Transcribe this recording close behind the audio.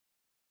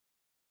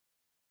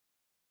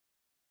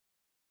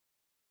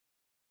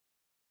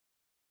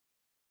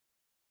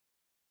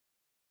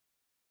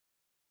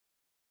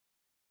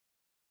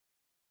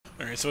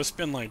Alright, so it's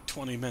been like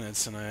 20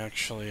 minutes and I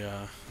actually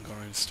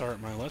going to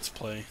start my Let's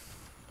Play.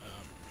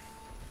 Um,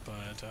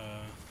 but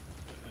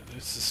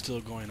this is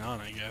still going on,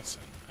 I guess.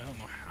 And I don't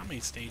know how many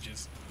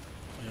stages.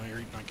 You know, you're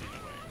not getting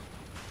away.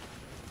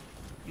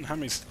 I don't know how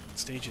many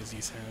stages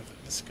these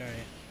have. This guy,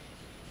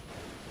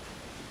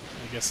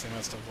 I guess they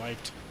must have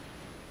wiped.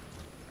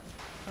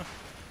 Huh.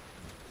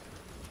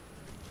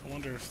 I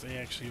wonder if they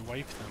actually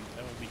wiped them.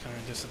 That would be kind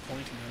of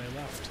disappointing that they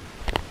left.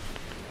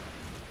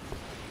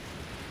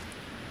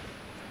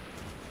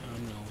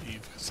 I'm gonna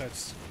leave, because I'm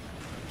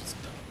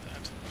just done with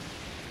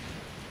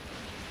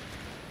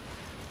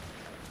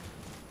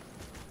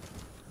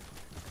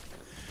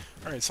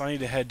that. Alright, so I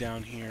need to head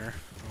down here,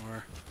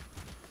 or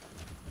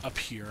up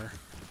here.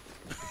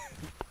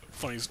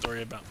 Funny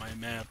story about my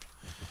map.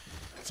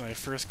 So I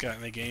first got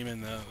in the game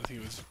in the, I think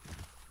it was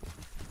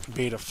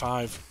Beta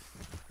 5.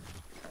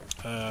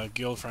 A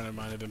guild friend of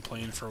mine had been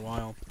playing for a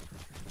while.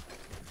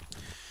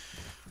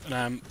 And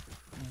I'm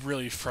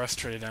really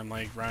frustrated. I'm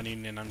like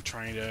running and I'm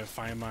trying to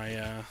find my,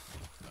 I'm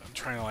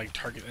trying to like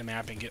target the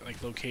map and get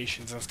like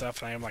locations and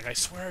stuff. And I'm like, I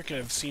swear I could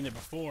have seen it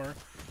before.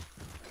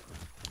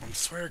 I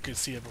swear I could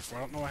see it before.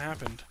 I don't know what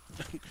happened.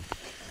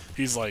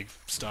 He's like,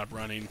 stop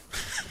running.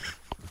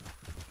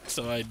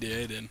 So I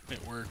did, and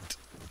it worked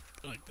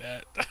like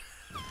that.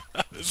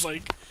 I was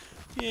like,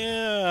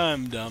 yeah,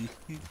 I'm dumb.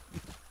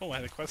 Oh, I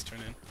had a quest turn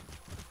in.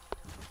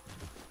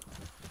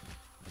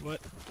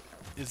 What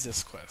is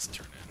this quest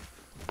turn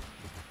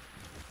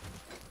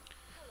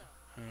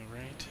in?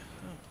 Alright.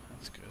 Oh,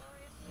 that's good.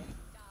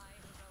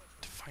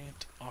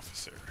 Defiant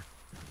Officer.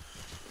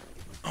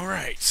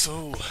 Alright,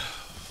 so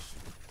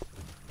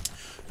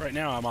right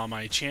now I'm on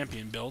my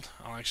champion build.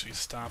 I'll actually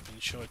stop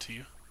and show it to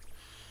you.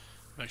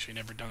 I've actually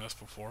never done this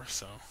before,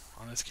 so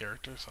on this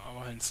character, so I'll go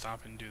ahead and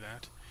stop and do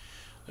that.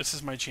 This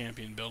is my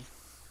champion build.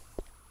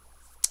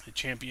 The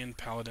champion,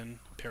 paladin,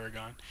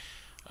 paragon.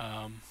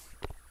 Um,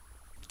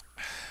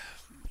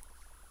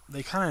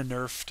 they kind of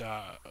nerfed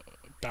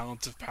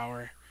balance of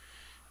power.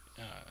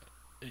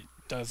 It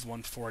does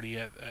 140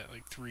 at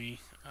like 3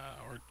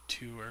 or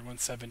 2 or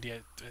 170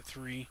 at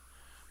 3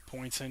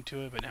 points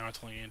into it, but now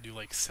it's only going to do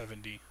like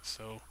 70.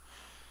 So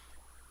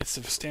it's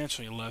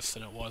substantially less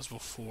than it was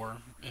before,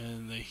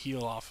 and the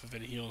heal off of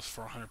it heals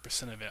for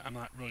 100% of it. I'm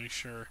not really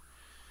sure.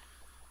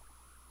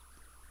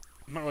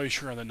 I'm not really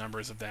sure on the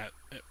numbers of that.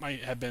 It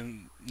might have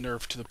been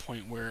nerfed to the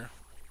point where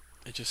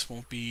it just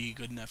won't be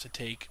good enough to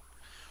take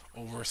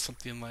over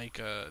something like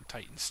a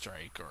Titan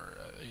Strike or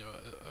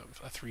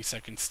a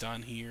 3-second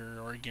stun here,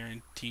 or a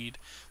guaranteed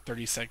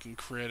 30-second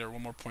crit, or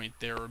one more point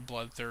there, or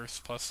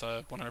Bloodthirst plus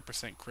a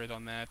 100% crit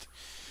on that.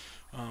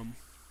 Um,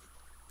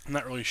 I'm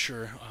not really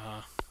sure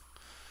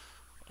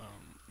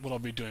what I'll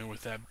be doing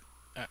with that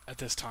at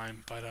this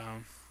time, but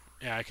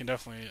yeah, I can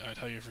definitely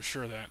tell you for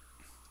sure that.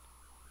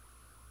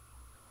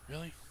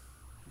 Really?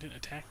 It didn't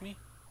attack me?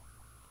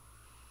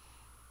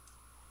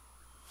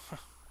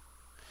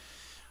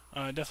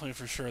 Definitely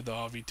for sure, though,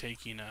 I'll be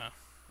taking it,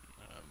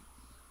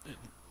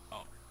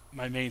 oh,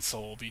 my main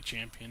soul will be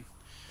champion.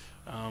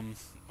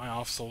 My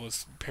off soul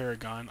is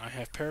Paragon. I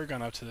have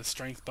Paragon up to the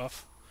strength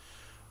buff.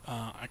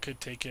 I could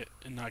take it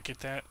and not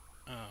get that,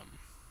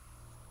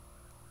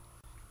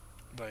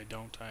 but I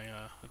don't.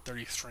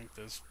 30 strength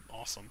is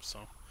awesome,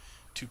 so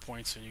 2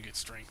 points and you get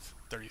strength,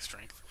 30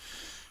 strength.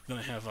 Then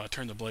I have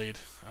Turn the Blade,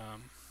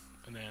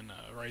 and then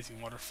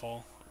Rising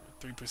Waterfall,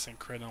 3%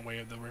 crit on Way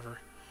of the River,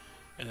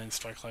 and then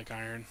Strike Like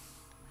Iron.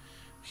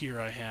 Here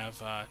I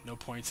have no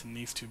points in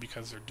these two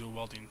because they're dual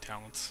welding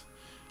talents.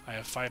 I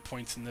have 5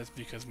 points in this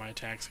because my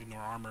attacks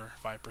ignore armor,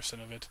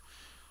 5% of it.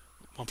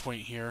 1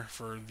 point here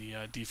for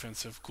the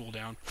defensive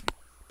cooldown,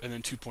 and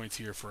then 2 points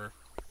here for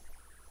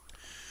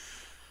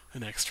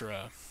an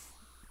extra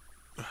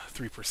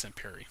 3%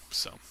 parry.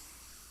 So,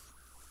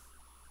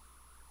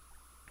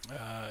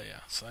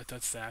 yeah, so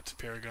that's that.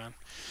 Paragon.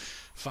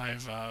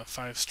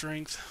 5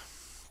 strength.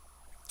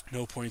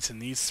 No points in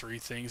these 3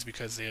 things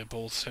because they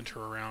both center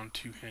around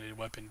two-handed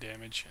weapon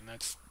damage, and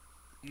that's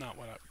not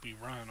what we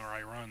run, or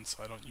I run,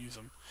 so I don't use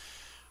them.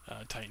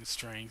 Titan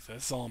Strength,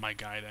 that's all in my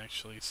guide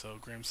actually, so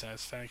Grim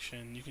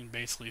Satisfaction, you can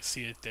basically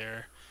see it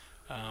there.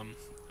 I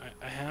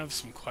have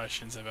some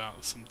questions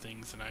about some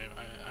things, and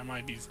I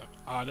might be,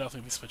 I'll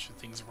definitely be switching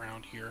things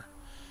around here.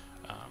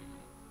 Um,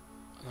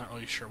 I'm not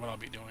really sure what I'll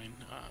be doing,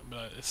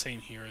 but the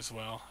same here as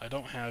well. I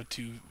don't have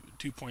two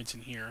points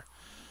in here.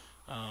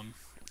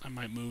 I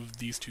might move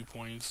these 2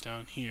 points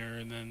down here,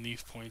 and then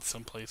these points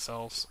someplace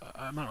else.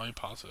 I'm not really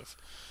positive.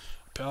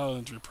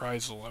 Paladin's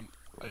Reprisal, I'm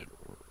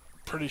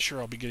pretty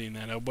sure I'll be getting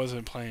that. I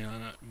wasn't planning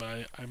on it,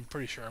 but I'm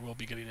pretty sure I will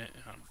be getting it,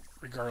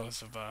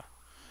 regardless of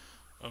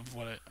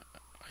what I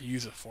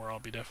use it for. I'll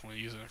be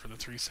definitely using it for the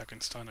 3-second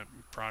stun it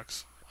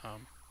procs.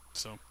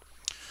 So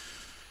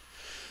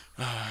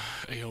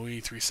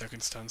AOE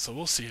 3-second stun. So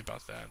we'll see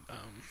about that.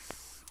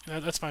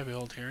 That's my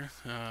build here.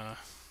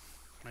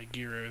 My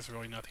gear is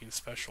really nothing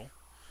special.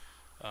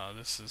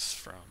 This is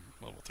from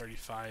level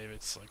 35.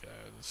 It's like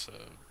this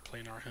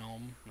planar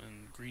helm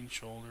and green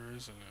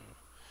shoulders, and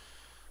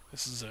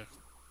this is I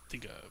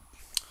think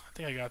I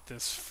think I got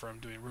this from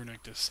doing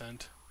Runic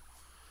Descent,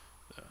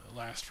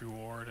 last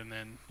reward, and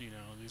then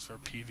these are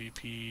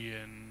PvP,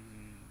 and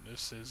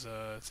this is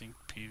I think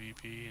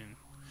PvP,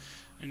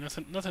 and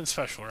nothing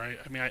special, right?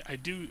 I mean, I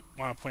do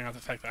want to point out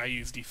the fact that I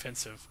use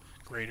defensive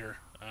greater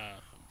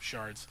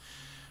shards.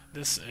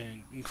 This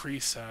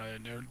increase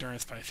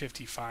endurance by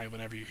 55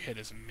 whenever you hit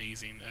is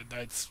amazing.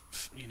 That's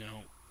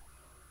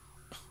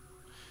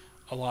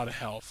a lot of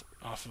health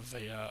off of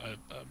a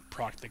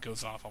proc that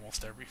goes off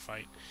almost every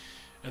fight.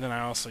 And then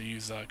I also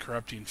use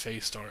Corrupting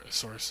Face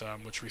Source,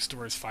 which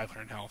restores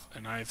 500 health.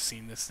 And I've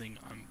seen this thing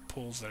on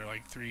pulls that are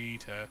like 3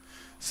 to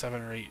 7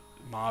 or 8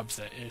 mobs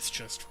that it's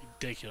just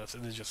ridiculous.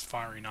 It is just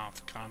firing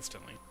off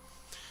constantly.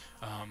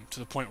 To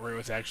the point where it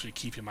was actually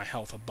keeping my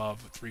health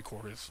above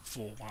 3/4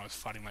 full when I was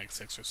fighting like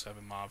 6 or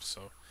 7 mobs.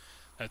 So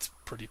that's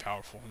pretty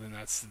powerful. And then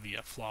that's the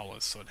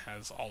Flawless, so it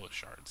has all the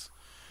shards.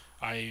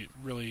 I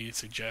really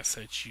suggest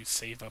that you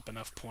save up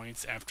enough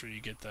points after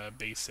you get the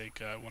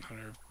basic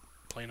 100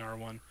 planar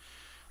one.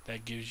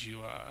 That gives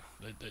you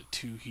the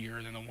 2 here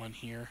and then the 1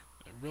 here.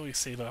 Really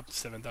save up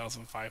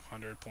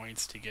 7,500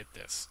 points to get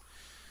this.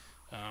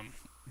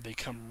 They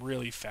come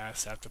really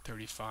fast after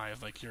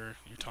 35. Like you're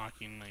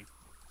talking like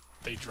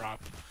they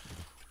drop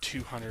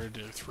 200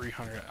 to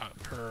 300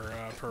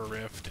 per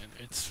rift, and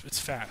it's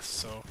fast.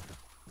 So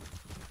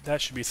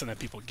that should be something that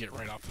people get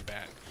right off the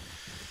bat.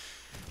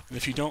 And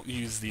if you don't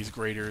use these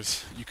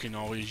graders, you can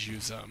always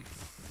use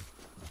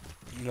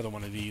another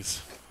one of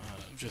these,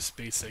 just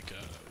basic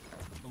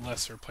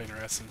lesser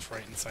planar essence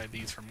right inside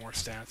these for more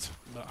stats.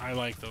 But I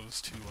like those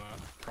two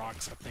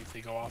procs. I think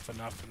they go off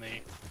enough and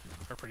they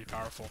are pretty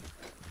powerful.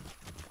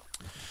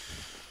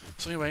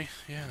 So anyway,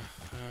 yeah,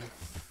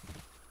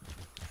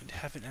 I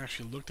haven't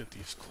actually looked at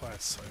these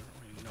quests, so I don't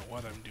really know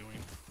what I'm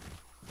doing.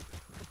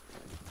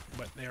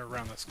 But they're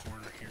around this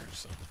corner here,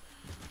 so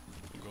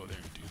we'll go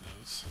there and do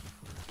those.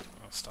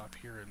 I'll stop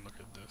here and look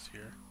at this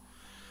here.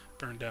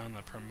 Burn down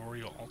the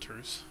primordial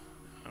altars.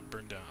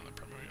 Burn down the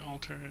primordial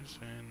altars,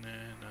 and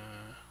then,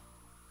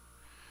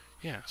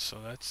 yeah,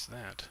 so that's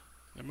that.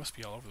 There must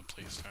be all over the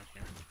place down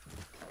here.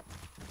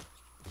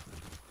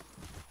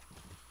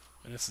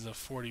 And this is a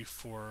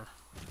 44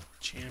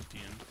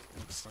 champion,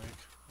 looks like.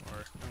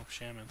 Or, no,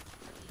 shaman.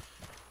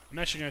 I'm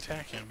actually going to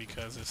attack him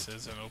because this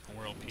is an open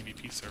world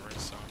PvP server,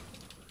 so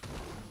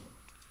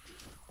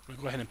I'm going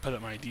to go ahead and put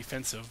up my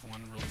defensive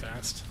one real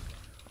fast.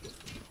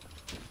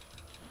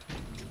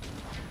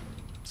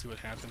 See what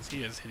happens.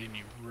 He is hitting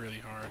me really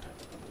hard.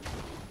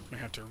 I'm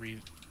gonna have to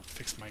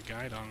fix my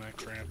guide on that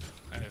crap.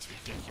 That is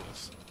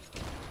ridiculous.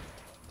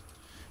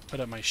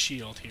 Put up my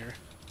shield here.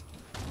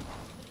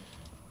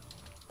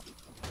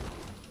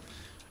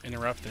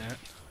 Interrupt that.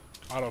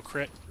 Auto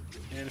crit.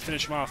 And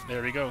finish him off.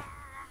 There we go.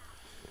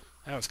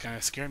 That was kind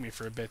of scaring me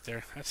for a bit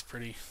there. That's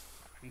pretty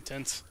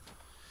intense.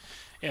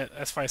 Yeah,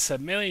 that's why I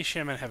said melee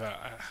shaman have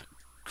a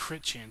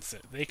crit chance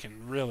that they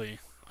can really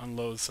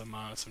unload some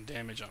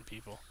damage on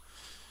people.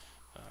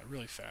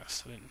 Really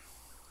fast. I didn't.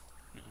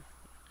 He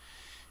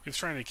was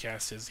trying to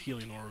cast his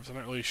healing orbs. I'm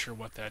not really sure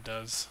what that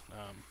does.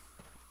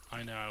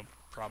 I know I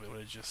probably would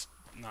have just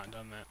not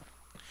done that.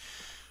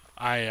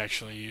 I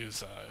actually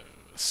use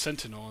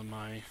Sentinel in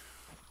my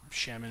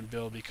Shaman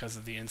build because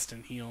of the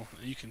instant heal.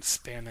 You can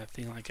spam that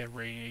thing like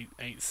every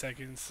 8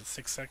 seconds to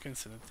 6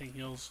 seconds, and the thing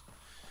heals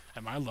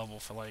at my level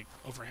for like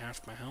over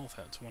half my health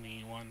at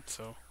 21.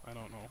 So I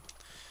don't know.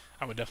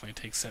 I would definitely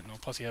take Sentinel.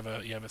 Plus, you have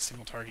a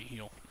single target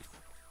heal.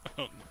 I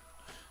don't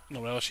know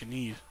what else you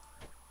need.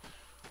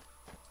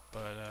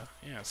 But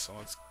yeah, so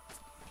let's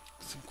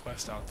some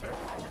quest out there.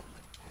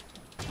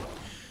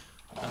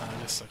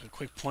 Just like a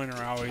quick pointer,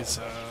 I always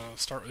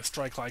start with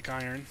Strike Like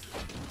Iron.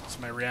 So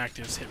my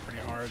reactives hit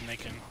pretty hard, and they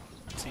can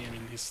see. I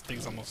mean, this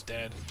thing's almost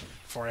dead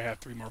before I have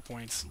 3 more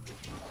points.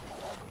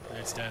 And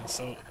it's dead.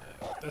 So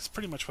that's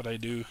pretty much what I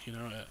do. You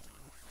know,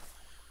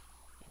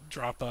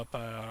 drop up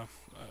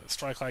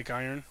Strike Like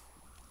Iron,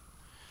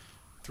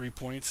 3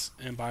 points,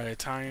 and by the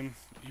time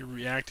your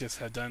reactives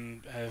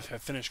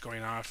have finished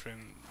going off,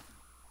 and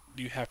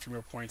you have 3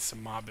 more points, the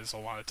mob is a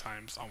lot of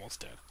times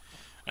almost dead,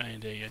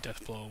 and a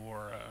death blow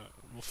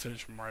will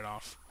finish them right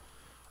off.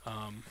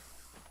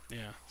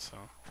 Yeah, so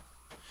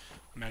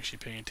I'm actually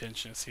paying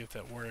attention to see if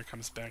that warrior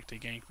comes back to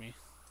gank me.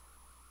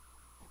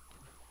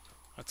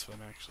 That's what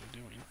I'm actually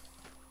doing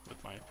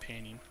with my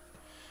panning.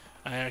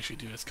 I actually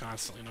do this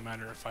constantly, no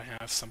matter if I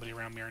have somebody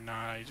around me or not.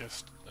 I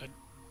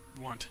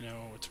want to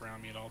know what's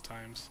around me at all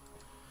times.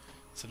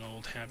 It's an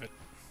old habit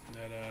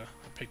that I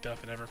picked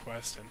up in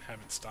EverQuest and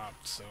haven't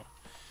stopped. So,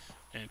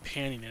 and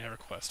panning in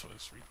EverQuest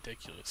was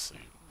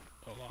ridiculously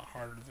a lot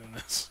harder than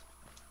this.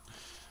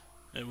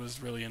 It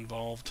was really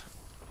involved.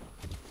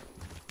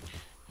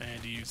 I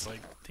had to use,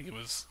 like, I think it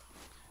was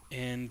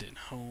end and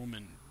home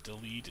and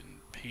delete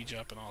and page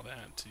up and all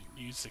that to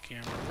use the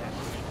camera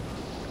properly.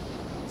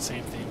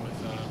 Same thing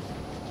with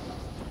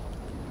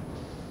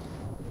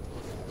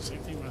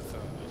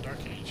Dark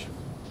Age.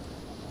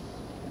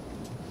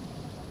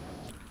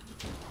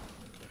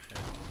 Go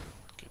ahead,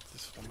 get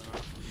this woman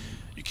off.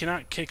 You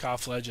cannot kick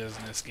off ledges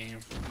in this game.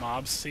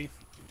 Mobs, see?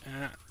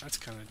 That's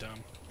kind of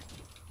dumb.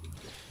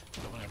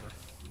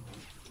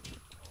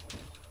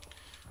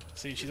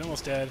 See, she's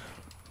almost dead.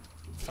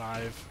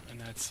 5, and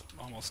that's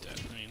almost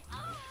dead. I mean,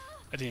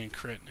 I didn't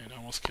crit and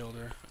almost killed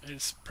her.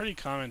 It's pretty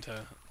common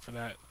for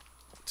that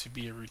to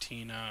be a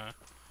routine, and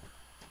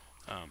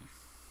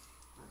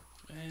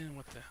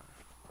what the hell?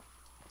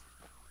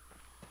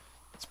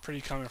 It's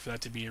pretty common for that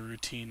to be a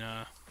routine,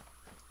 a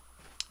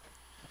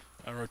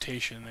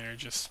rotation there.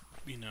 Just,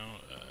 you know,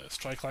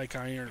 strike like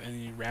iron,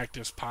 and your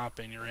reactives pop,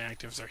 and your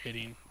reactives are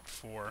hitting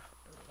for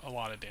a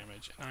lot of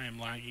damage. And I am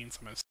lagging, so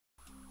I'm gonna...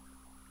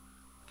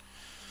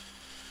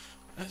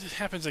 It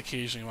happens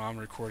occasionally while I'm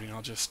recording.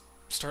 I'll just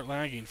start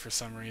lagging for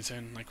some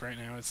reason. Like right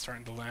now, it's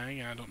starting to lag,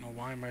 and I don't know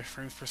why my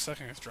frames per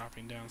second is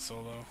dropping down so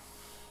low.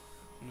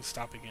 I'm gonna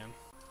stop again.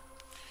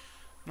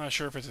 I'm not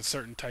sure if it's a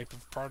certain type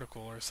of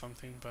particle or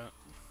something, but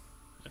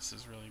this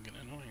is really getting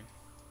annoying.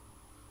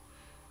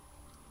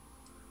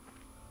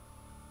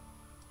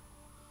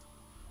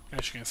 I'm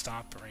actually gonna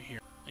stop right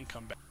here and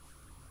come back.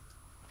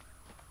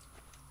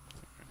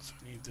 Alright, so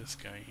I need this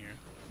guy here.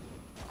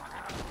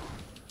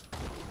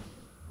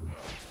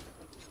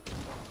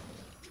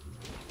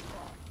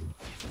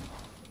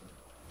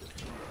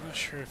 I'm not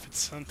sure if it's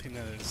something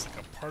that is like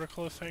a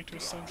particle effect or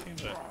something,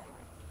 but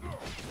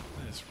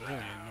that is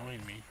really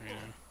annoying me right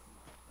now.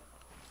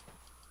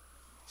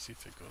 See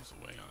if it goes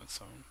away on its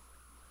own.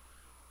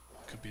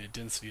 Could be the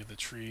density of the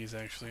trees,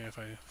 actually, if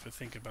I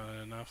think about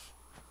it enough.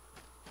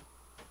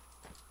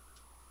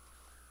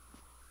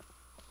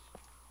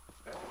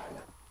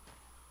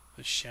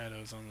 The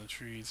shadows on the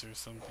trees or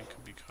something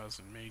could be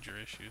causing major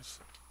issues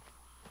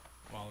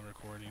while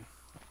recording.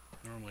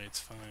 Normally it's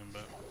fine,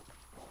 but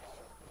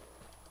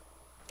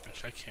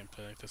actually I can't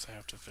play like this. I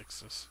have to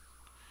fix this.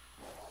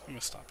 I'm gonna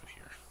stop it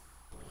here.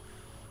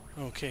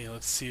 Okay,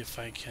 let's see if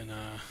I can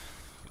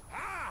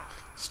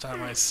stop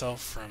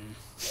myself from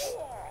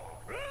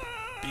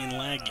being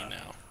laggy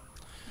now.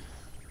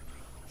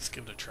 Let's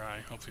give it a try.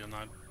 Hopefully I'm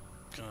not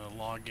gonna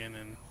log in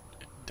and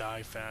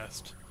die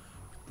fast.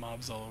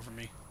 Mobs all over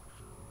me.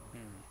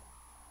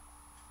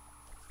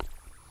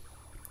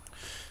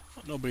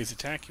 Well, nobody's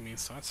attacking me,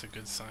 so that's a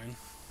good sign.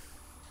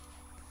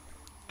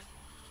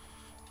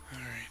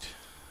 Alright.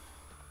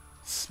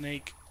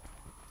 Snake.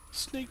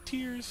 Snake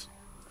tears.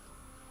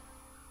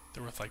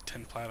 They're worth like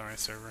 10 plat on my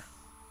server.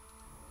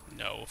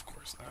 No, of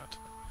course not.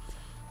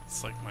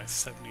 It's like my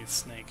 70th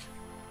snake.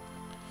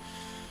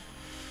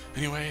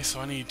 Anyway,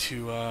 so I need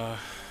to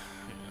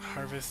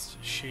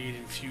harvest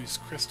shade-infused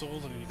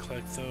crystals. I need to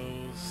collect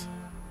those.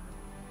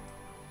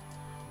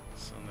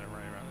 So they're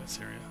right around this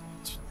area.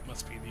 It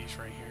must be these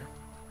right here.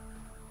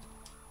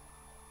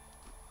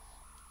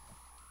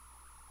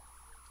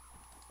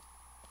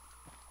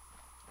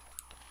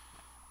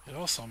 It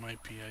also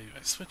might be,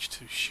 I switched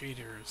to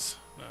shaders,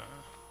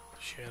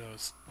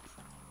 shadows.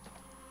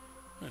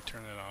 I'm going to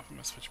turn that off. I'm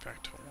going to switch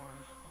back to 1.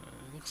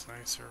 It looks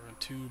nicer on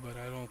 2, but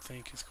I don't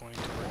think it's going to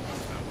work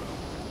out that well.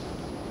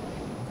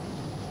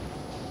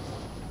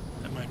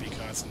 That might be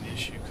causing the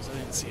issue, because I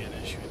didn't see an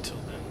issue until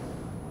then.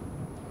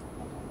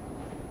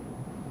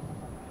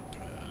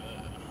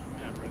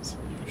 Map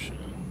resolution.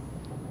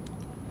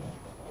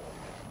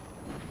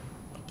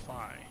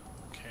 Apply.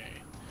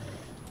 Okay.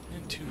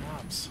 And 2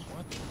 mobs.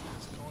 What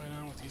is going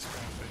on with these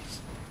graphics?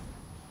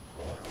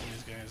 Put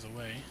these guys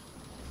away.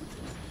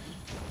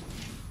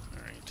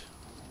 Alright.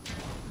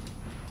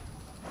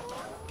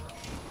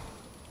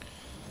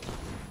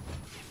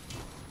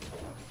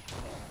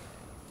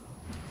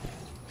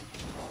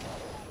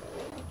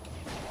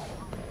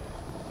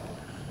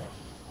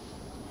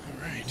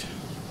 Alright.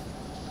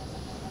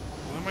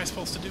 What am I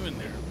supposed to do in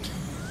there?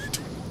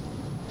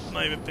 I'm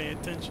not even paying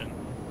attention.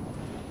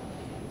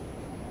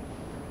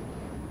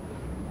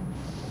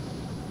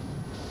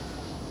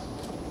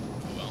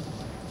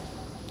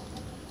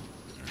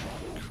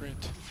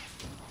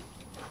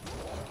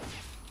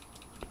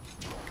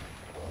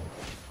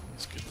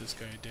 Let's get this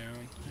guy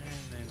down,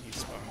 and then he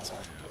spawns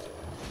out.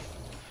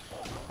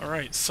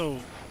 Alright, so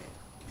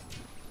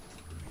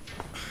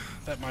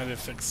that might have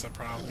fixed the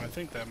problem. I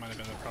think that might have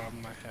been the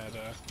problem. I had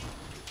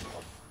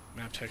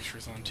map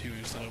textures on 2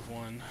 instead of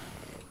 1.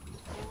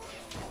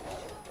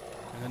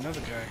 And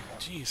another guy.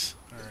 Jeez.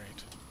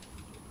 Alright.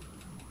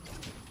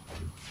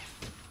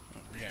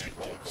 Oh,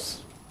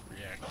 reactives.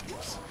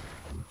 Reactives.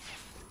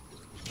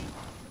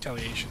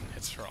 Retaliation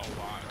hits for a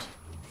lot,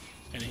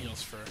 and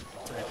heals for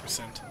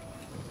 30%.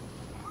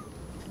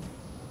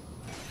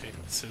 Okay,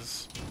 this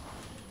is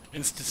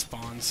instant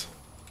spawns.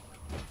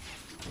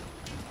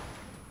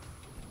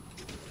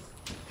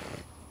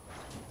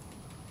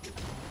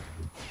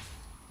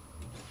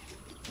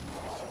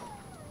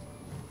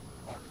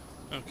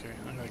 Okay,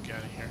 I gotta get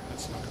out of here.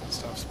 That's not gonna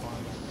stop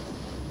spawning.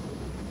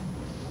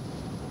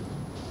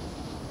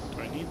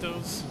 Do I need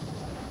those?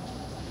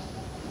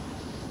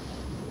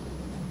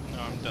 No,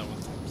 I'm done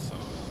with them, so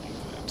I'll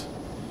leave that.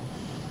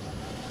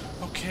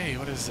 Okay,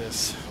 what is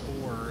this?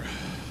 Or,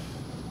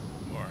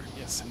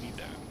 yes, I need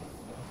that.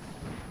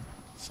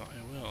 So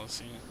I will,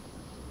 see.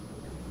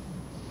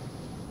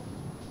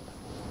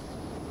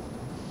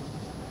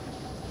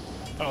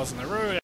 If I was on the road,